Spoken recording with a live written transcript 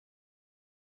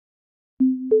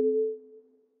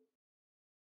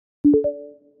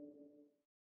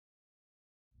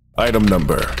Item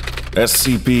Number: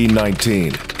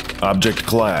 SCP-19. Object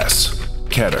Class: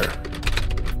 Keter.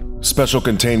 Special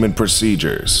Containment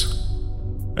Procedures: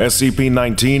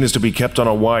 SCP-19 is to be kept on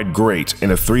a wide grate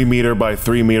in a 3 meter by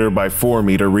 3 meter by 4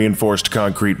 meter reinforced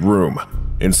concrete room,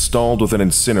 installed with an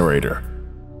incinerator.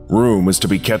 Room is to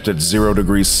be kept at 0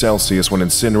 degrees Celsius when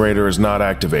incinerator is not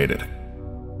activated.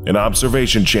 An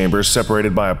observation chamber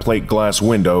separated by a plate glass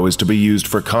window is to be used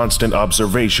for constant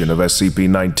observation of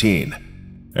SCP-19.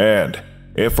 And,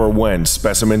 if or when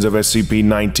specimens of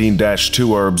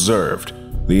SCP-19-2 are observed,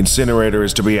 the incinerator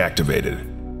is to be activated.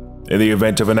 In the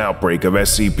event of an outbreak of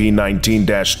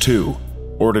SCP-19-2,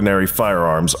 ordinary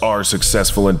firearms are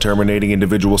successful in terminating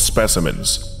individual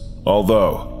specimens,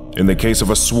 although, in the case of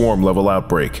a swarm-level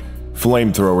outbreak,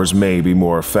 flamethrowers may be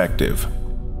more effective.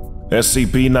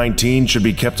 SCP-19 should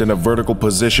be kept in a vertical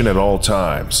position at all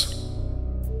times.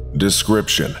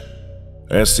 Description: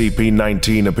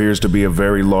 SCP-19 appears to be a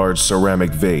very large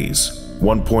ceramic vase,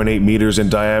 1.8 meters in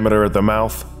diameter at the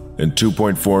mouth and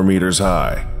 2.4 meters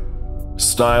high.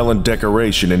 Style and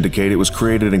decoration indicate it was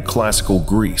created in classical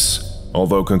Greece,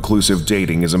 although conclusive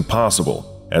dating is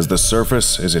impossible, as the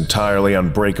surface is entirely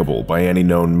unbreakable by any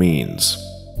known means.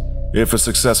 If a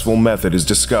successful method is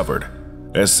discovered,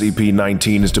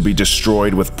 SCP-19 is to be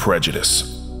destroyed with prejudice.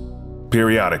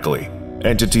 Periodically,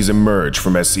 entities emerge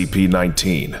from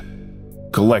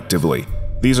SCP-19. Collectively,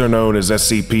 these are known as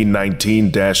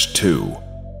SCP-19-2.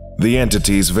 The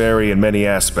entities vary in many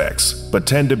aspects, but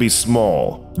tend to be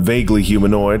small, vaguely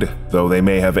humanoid, though they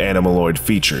may have animaloid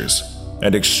features,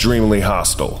 and extremely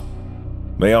hostile.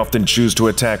 They often choose to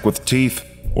attack with teeth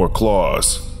or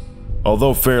claws.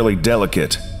 Although fairly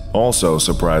delicate, also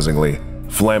surprisingly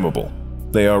flammable,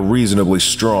 they are reasonably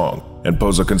strong and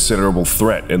pose a considerable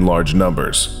threat in large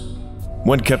numbers.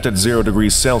 When kept at 0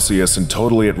 degrees Celsius and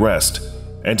totally at rest,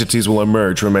 entities will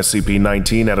emerge from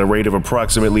SCP-19 at a rate of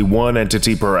approximately 1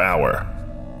 entity per hour.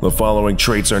 The following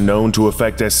traits are known to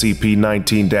affect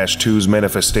SCP-19-2's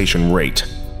manifestation rate: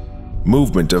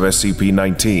 movement of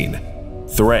SCP-19,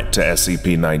 threat to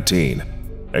SCP-19,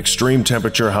 extreme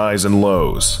temperature highs and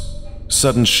lows,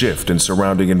 sudden shift in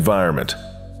surrounding environment,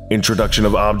 introduction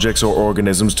of objects or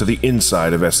organisms to the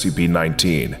inside of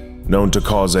SCP-19, known to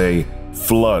cause a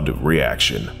flood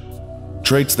reaction.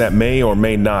 Traits that may or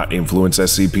may not influence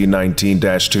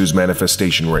SCP-19-2's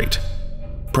manifestation rate: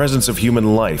 presence of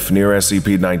human life near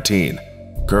SCP-19,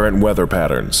 current weather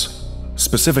patterns,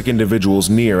 specific individuals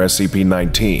near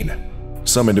SCP-19.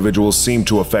 Some individuals seem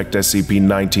to affect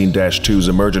SCP-19-2's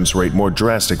emergence rate more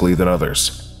drastically than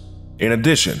others. In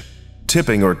addition,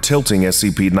 tipping or tilting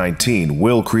SCP-19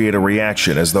 will create a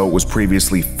reaction as though it was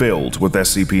previously filled with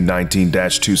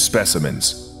SCP-19-2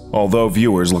 specimens, although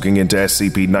viewers looking into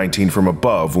SCP-19 from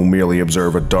above will merely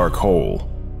observe a dark hole.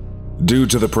 Due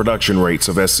to the production rates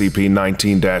of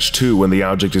SCP-19-2 when the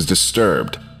object is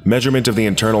disturbed, measurement of the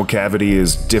internal cavity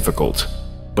is difficult,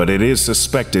 but it is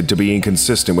suspected to be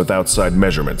inconsistent with outside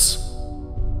measurements.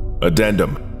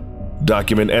 Addendum: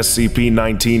 Document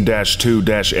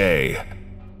SCP-19-2-A.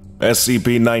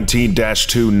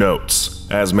 SCP-19-2 Notes,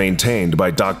 as maintained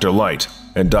by Dr. Light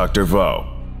and Dr. Vo.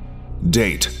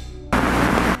 Date: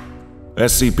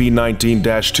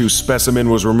 SCP-19-2 specimen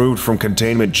was removed from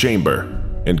containment chamber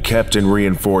and kept in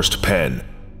reinforced pen,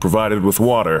 provided with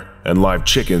water and live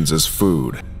chickens as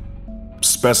food.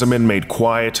 Specimen made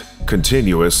quiet,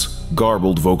 continuous,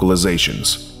 garbled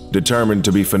vocalizations, determined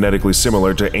to be phonetically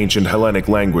similar to ancient Hellenic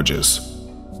languages.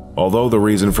 Although the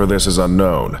reason for this is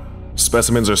unknown,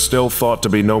 specimens are still thought to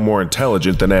be no more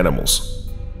intelligent than animals.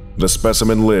 The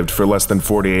specimen lived for less than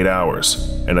 48 hours,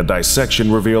 and a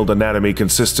dissection revealed anatomy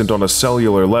consistent on a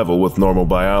cellular level with normal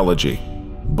biology,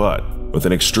 but with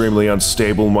an extremely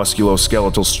unstable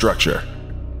musculoskeletal structure.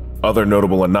 Other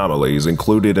notable anomalies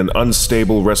included an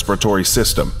unstable respiratory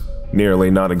system, nearly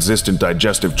non-existent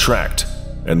digestive tract,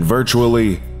 and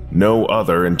virtually no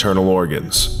other internal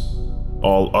organs.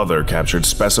 All other captured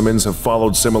specimens have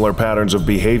followed similar patterns of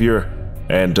behavior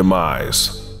and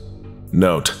demise.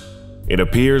 Note: it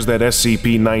appears that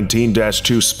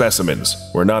SCP-19-2 specimens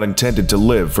were not intended to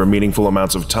live for meaningful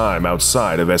amounts of time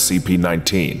outside of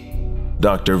SCP-19.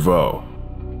 Dr. Vo.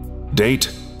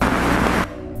 Date: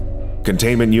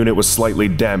 Containment unit was slightly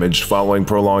damaged following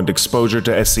prolonged exposure to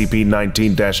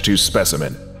SCP-19-2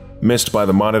 specimen, missed by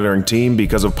the monitoring team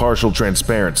because of partial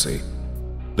transparency.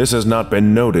 This has not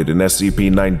been noted in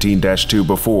SCP-19-2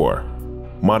 before.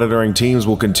 Monitoring teams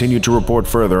will continue to report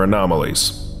further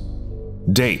anomalies.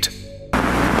 Date: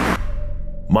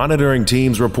 Monitoring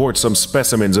teams report some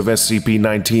specimens of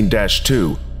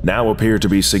SCP-19-2 now appear to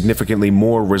be significantly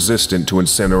more resistant to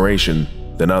incineration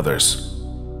than others.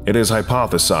 It is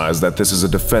hypothesized that this is a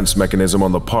defense mechanism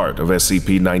on the part of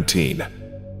SCP-19.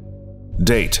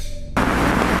 Date: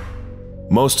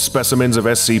 most specimens of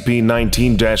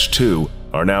SCP-19-2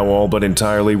 are now all but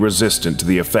entirely resistant to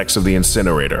the effects of the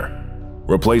incinerator.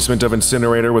 Replacement of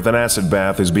incinerator with an acid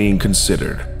bath is being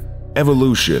considered.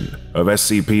 Evolution of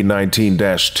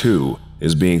SCP-19-2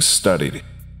 is being studied,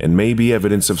 and may be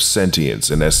evidence of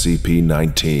sentience in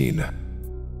SCP-19.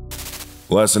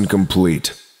 Lesson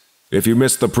complete. If you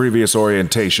missed the previous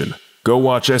orientation, go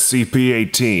watch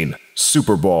SCP-18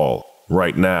 Super Ball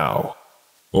right now.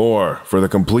 Or, for the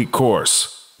complete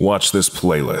course, watch this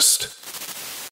playlist.